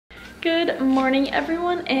Good morning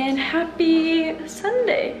everyone and happy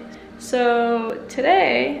Sunday. So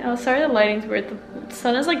today, oh sorry the lighting's weird, the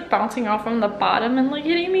sun is like bouncing off from the bottom and like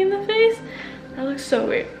hitting me in the face. That looks so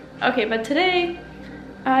weird. Okay, but today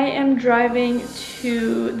I am driving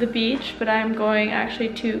to the beach, but I'm going actually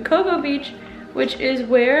to Cocoa Beach, which is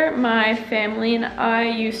where my family and I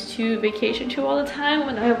used to vacation to all the time.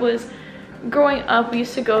 When I was growing up, we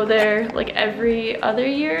used to go there like every other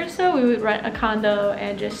year or so. We would rent a condo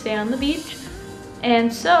and just stay on the beach.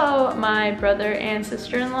 And so my brother and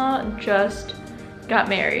sister-in-law just got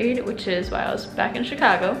married, which is why I was back in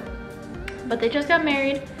Chicago. But they just got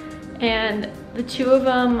married and the two of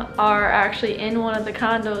them are actually in one of the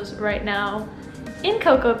condos right now in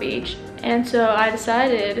Cocoa Beach. And so I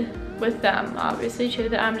decided with them, obviously too,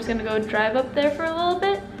 that I'm just gonna go drive up there for a little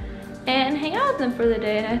bit and hang out with them for the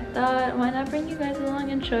day. And I thought, why not bring you guys along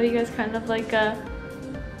and show you guys kind of like a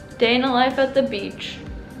day in the life at the beach.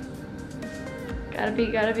 Gotta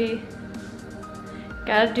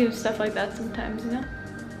do stuff like that sometimes, you know?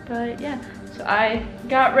 But yeah, so I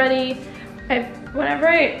got ready. Whenever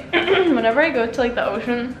I go to like the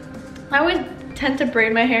ocean, I always tend to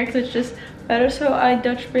braid my hair because it's just better. So I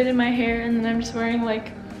Dutch braided my hair, and then I'm just wearing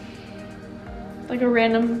like a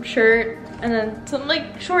random shirt and then some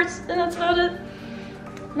like shorts, and that's about it.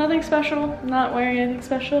 Nothing special, not wearing anything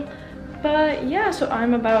special. But yeah, so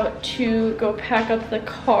I'm about to go pack up the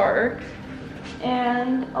car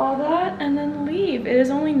and all that and then leave. It is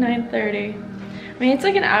only 9:30. I mean, it's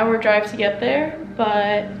like an hour drive to get there,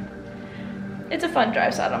 but it's a fun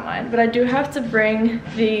drive, so I don't mind. But I do have to bring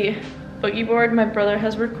the boogie board. My brother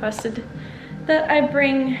has requested that I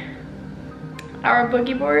bring our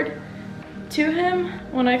boogie board to him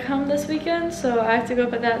when I come this weekend, so I have to go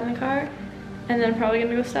put that in the car, and then probably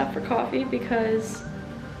gonna go stop for coffee because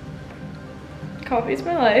coffee is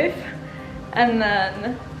my life, and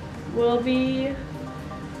then we'll be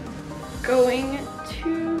going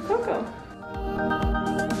to Coco.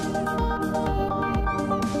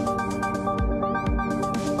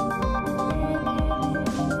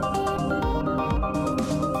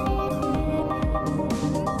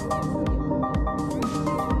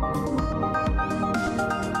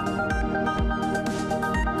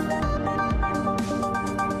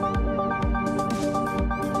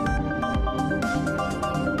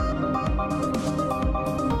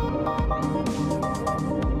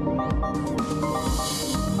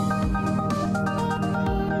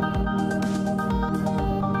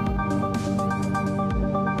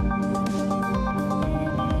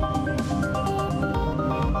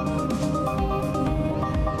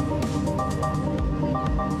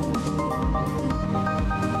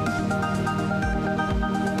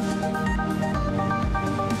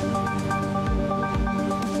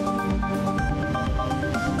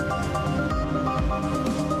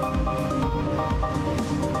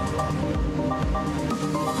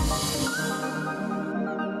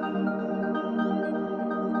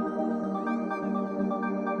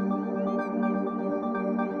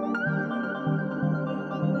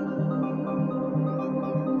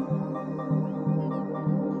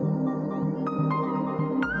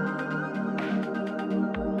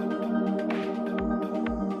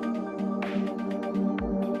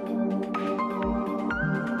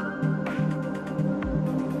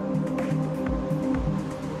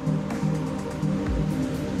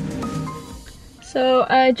 So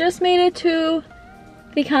I just made it to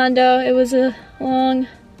the condo. It was a long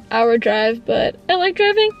hour drive, but I like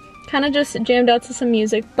driving. Kind of just jammed out to some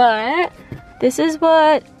music, but this is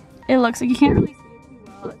what it looks like. You can't really see it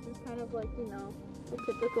too well. It's just kind of like, you know, a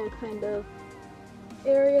typical kind of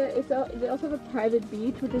area. They also have a private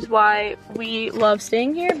beach, which is why we love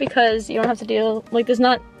staying here, because you don't have to deal, like there's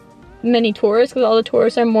not many tourists, because all the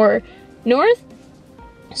tourists are more north.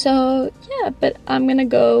 So yeah, but I'm gonna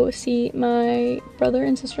go see my brother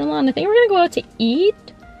and sister-in-law, and I think we're gonna go out to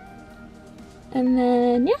eat, and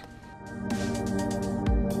then yeah.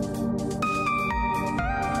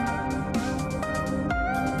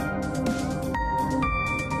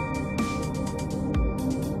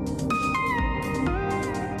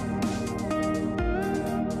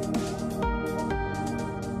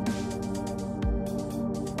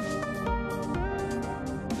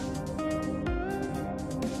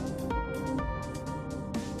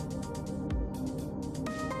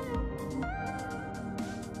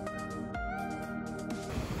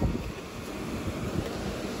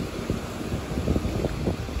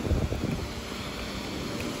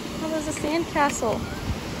 There's a sandcastle.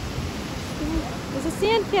 There's a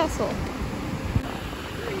sandcastle.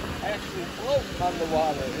 I actually float on the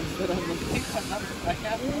water instead of the big one up to my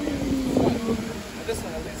half. This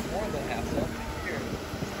one at least more than half, so here.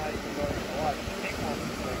 It's not even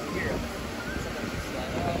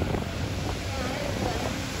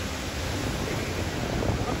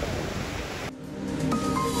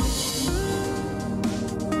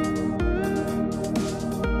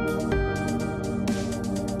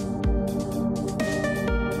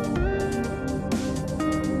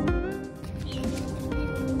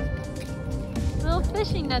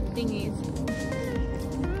net thingies.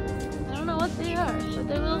 I don't know what they are, but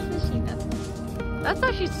they're little fishing nets. That's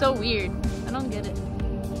actually so weird. I don't get it.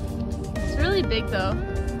 It's really big though.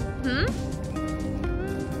 Hmm?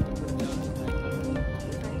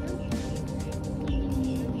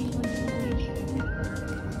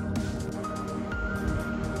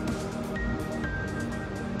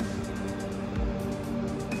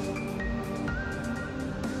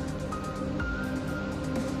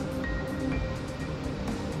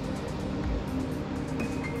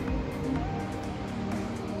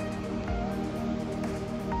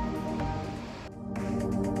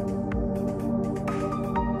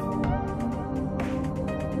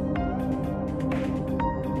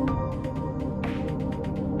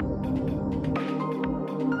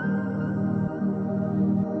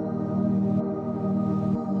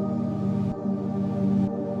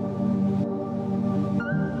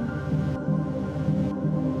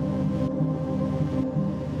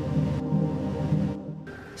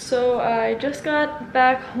 So I just got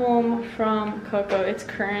back home from Coco. It's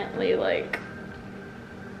currently like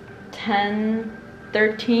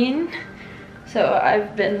 10:13. So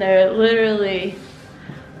I've been there literally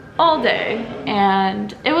all day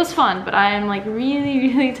and it was fun, but I am like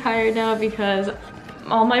really tired now because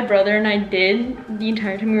all my brother and I did the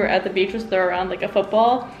entire time we were at the beach was throw around like a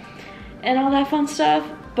football and all that fun stuff.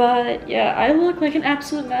 But yeah, I look like an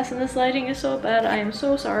absolute mess and this lighting is so bad. I am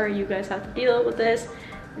so sorry you guys have to deal with this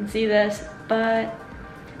and see this, but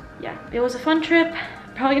yeah, it was a fun trip.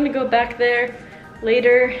 Probably gonna go back there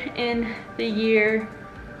later in the year,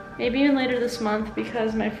 maybe even later this month,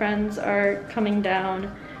 because my friends are coming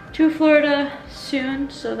down to Florida soon,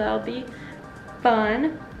 so that'll be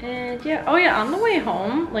fun. And yeah, oh yeah, on the way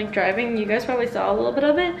home, like driving, you guys probably saw a little bit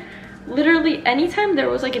of it. Literally anytime there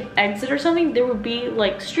was like an exit or something, there would be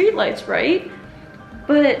like street lights, right?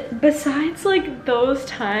 But besides like those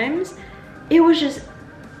times, it was just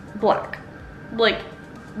black, like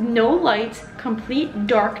no lights, complete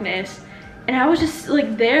darkness, and I was just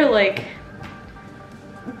like there like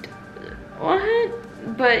what?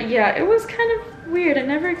 But yeah, it was kind of weird. I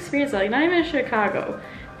never experienced that, like not even in Chicago,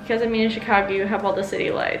 because I mean in Chicago you have all the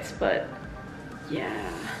city lights, but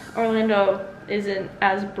yeah, Orlando isn't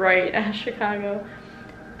as bright as Chicago.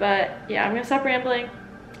 But yeah, I'm gonna stop rambling.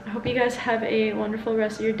 I hope you guys have a wonderful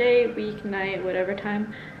rest of your day, week, night, whatever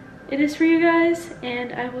time it is for you guys,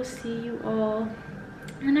 and I will see you all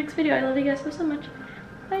in the next video. I love you guys so much.